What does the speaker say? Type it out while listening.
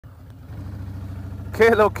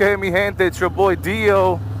Que MI Gente, it's your boy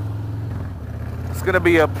Dio. It's gonna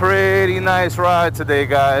be a pretty nice ride today,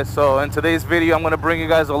 guys. So in today's video, I'm gonna bring you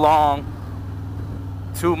guys along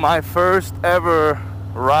to my first ever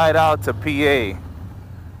ride out to PA.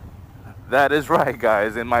 That is right,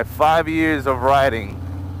 guys. In my 5 years of riding,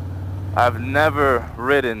 I've never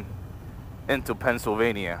ridden into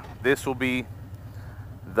Pennsylvania. This will be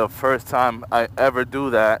the first time I ever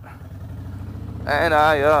do that, and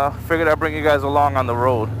I figured I'd bring you guys along on the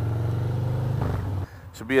road.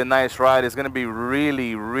 Should be a nice ride. It's gonna be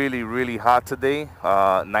really hot today.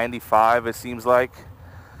 95 it seems like.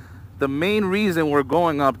 The main reason we're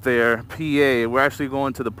going up there, PA, we're actually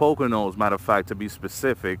going to the Poconos, matter of fact, to be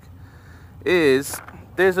specific, is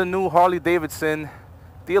there's a new Harley Davidson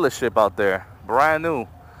dealership out there, brand new.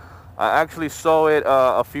 I actually saw it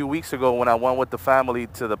a few weeks ago when I went with the family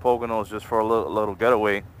to the Poconos just for a little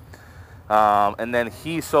getaway. And then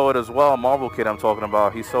he saw it as well, Marvel Kid I'm talking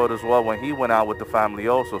about. He saw it as well when he went out with the family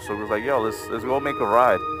also. So he was like, yo, let's go make a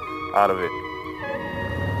ride out of it.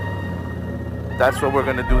 That's what we're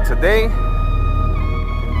gonna do today.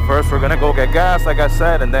 First, we're gonna go get gas, like I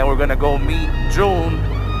said, and then we're gonna go meet June.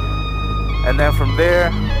 And then from there,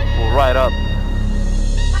 we'll ride up.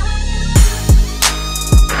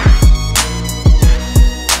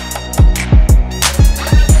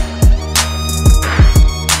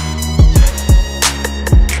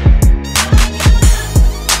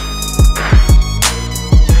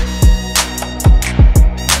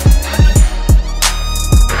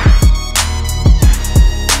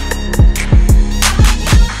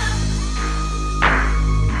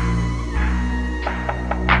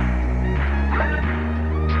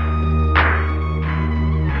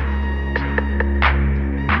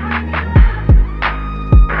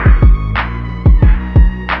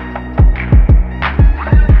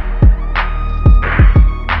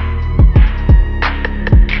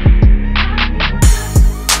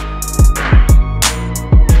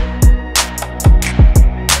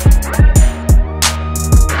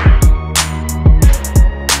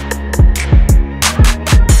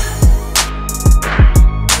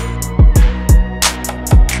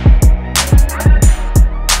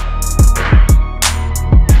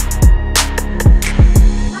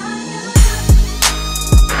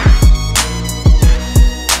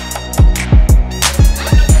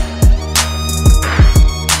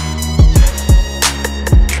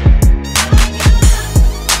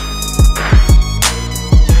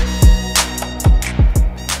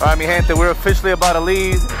 Alright, mi gente, we're officially about to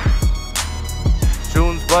leave.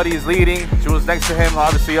 June's buddy is leading. June's next to him,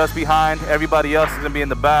 obviously us behind. Everybody else is gonna be in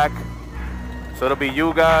the back. So it'll be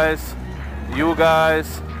you guys, you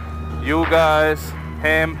guys, you guys,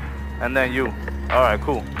 him, and then you. Alright,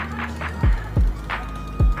 cool.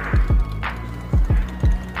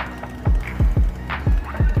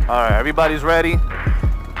 Alright, everybody's ready.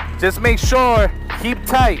 Just make sure, keep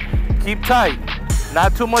tight,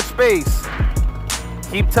 not too much space.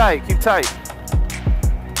 Keep tight, keep tight.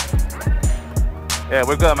 Yeah,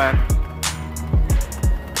 we're good, man.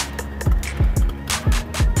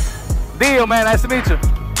 Dio, man, nice to meet you.